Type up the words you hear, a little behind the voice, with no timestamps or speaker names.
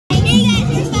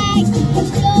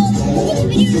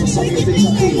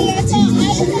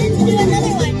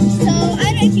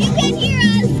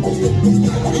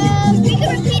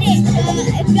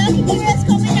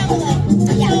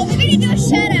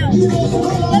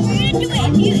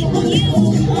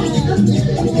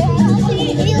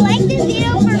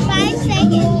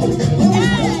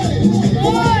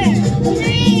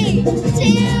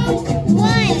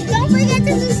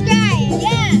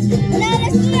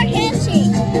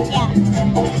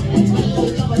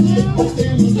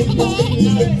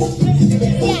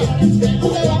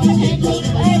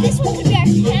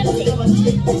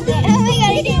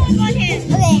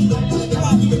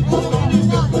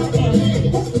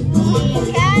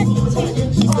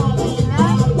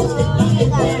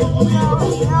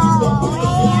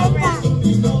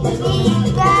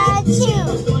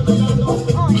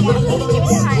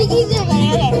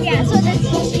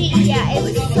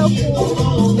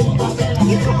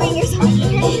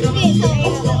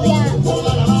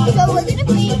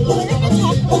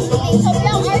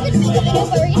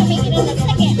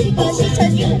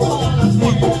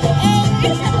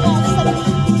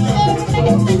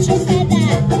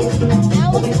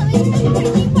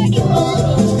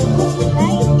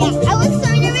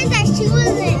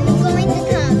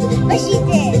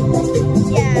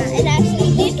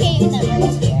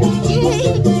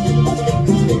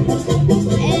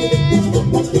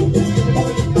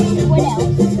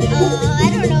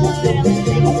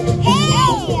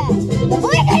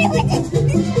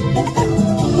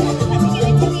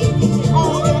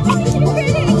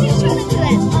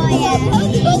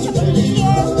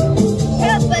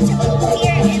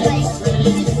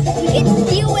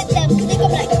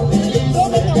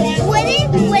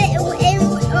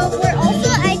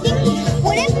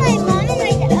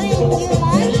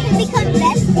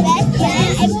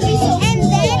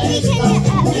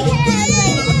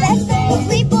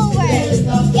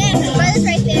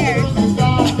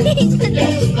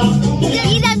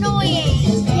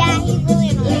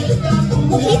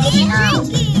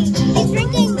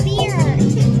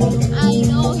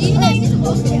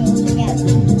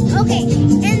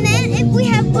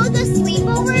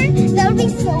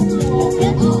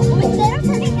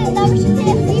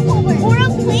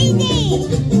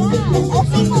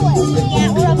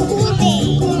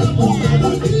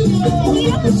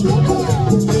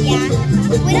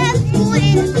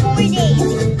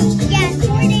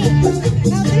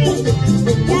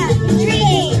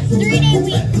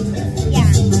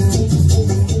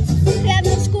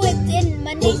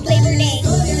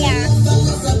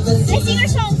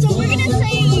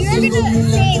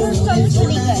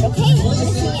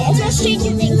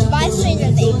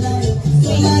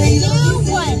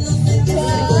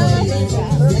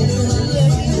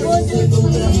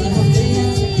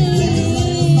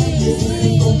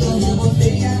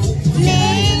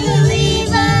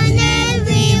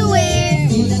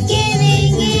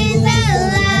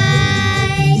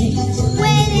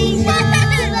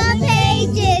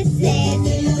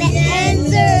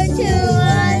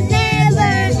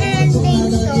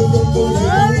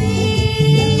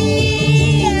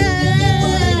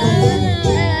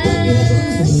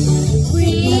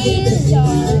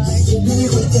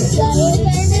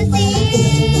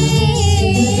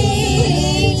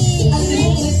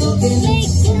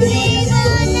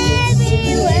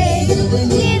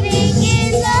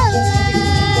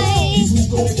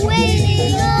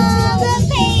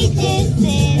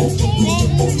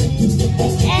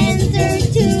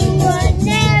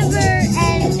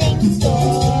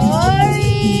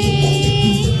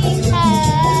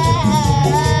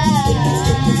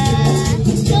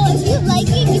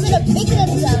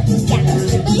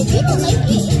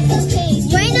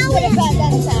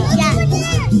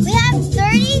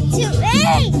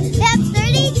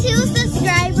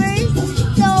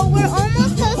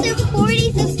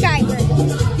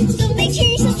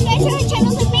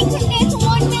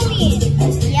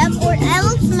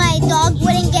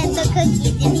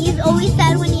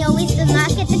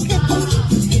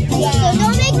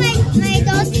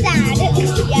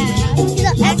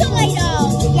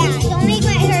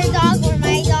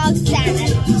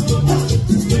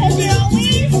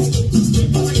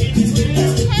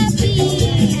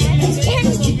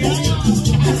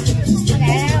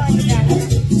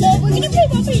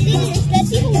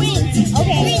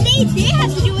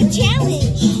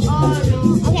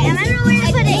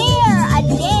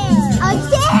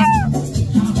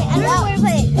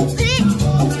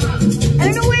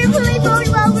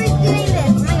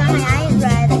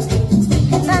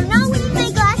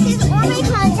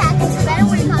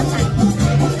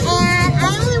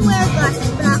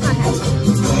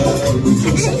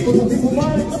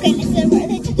Okay, so we're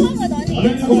going to talk about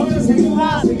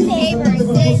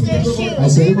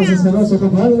seguimos este vaso,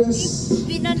 compadres.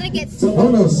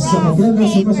 Vámonos a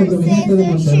Matlán, somos el dominante de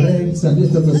Monterrey, San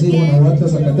Luis Potosí, Guanajuato,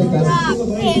 Zacatecas.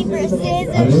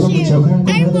 Arriba Michoacán,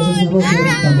 compadres, este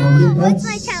vaso, Tamaulipas.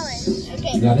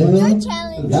 Laredo,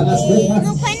 Dallas, Texas.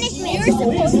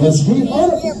 Los Green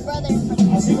Order.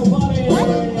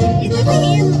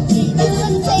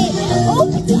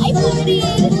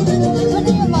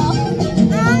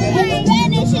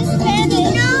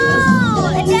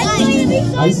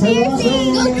 Ahí se va.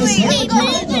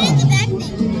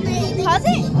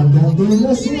 Pause it? Andando en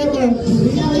la sierra.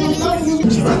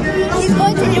 She's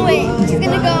going to do it. She's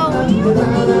gonna go.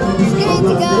 She's going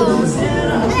to go.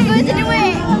 She's going to do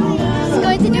it. She's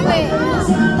going to do it.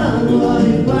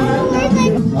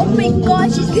 Oh my god,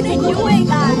 she's gonna do it,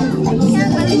 guys. I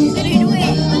can't believe she's gonna do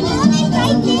it. It's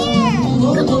right there.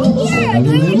 Come over here. Do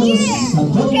it here.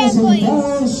 Okay, boy.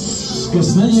 She's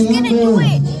gonna do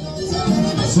it.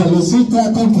 Saludcita,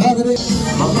 compadre.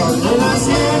 I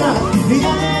said,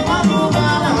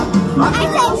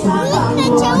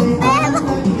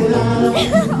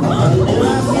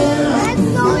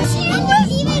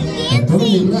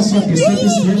 Gracias que esté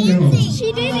diciendo.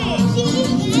 She did it.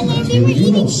 They were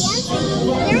even dancing.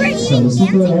 They were even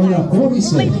dancing. Oh my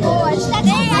gosh,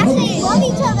 they actually love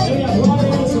each other.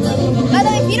 By the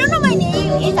way, if you don't know my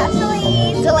name, it's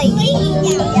actually Delaney.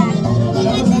 Yeah.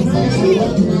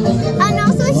 And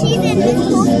also, she's in Miss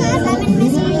Post class. I'm in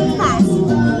Miss Green class.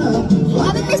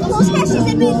 I'm in Miss Post class. She's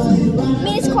in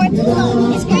Miss Court. No,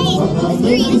 Miss Green.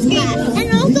 Miss Green. And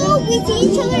also, we see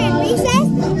each other in recess.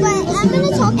 But I'm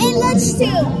gonna talk in lunch too.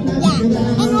 Yeah.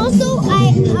 And also, I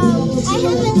have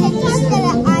a TikTok that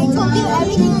I told you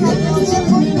everything on my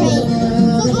fourth grade.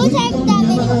 So go check that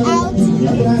video out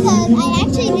because I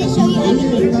actually did show you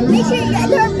everything. Make sure you get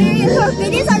her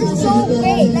videos are so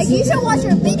great. Like you should watch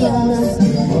her videos.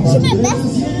 She's my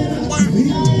bestie. Yeah.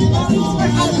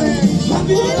 Forever.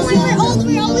 Even when we're old,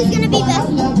 we're always gonna be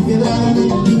besties.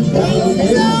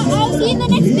 So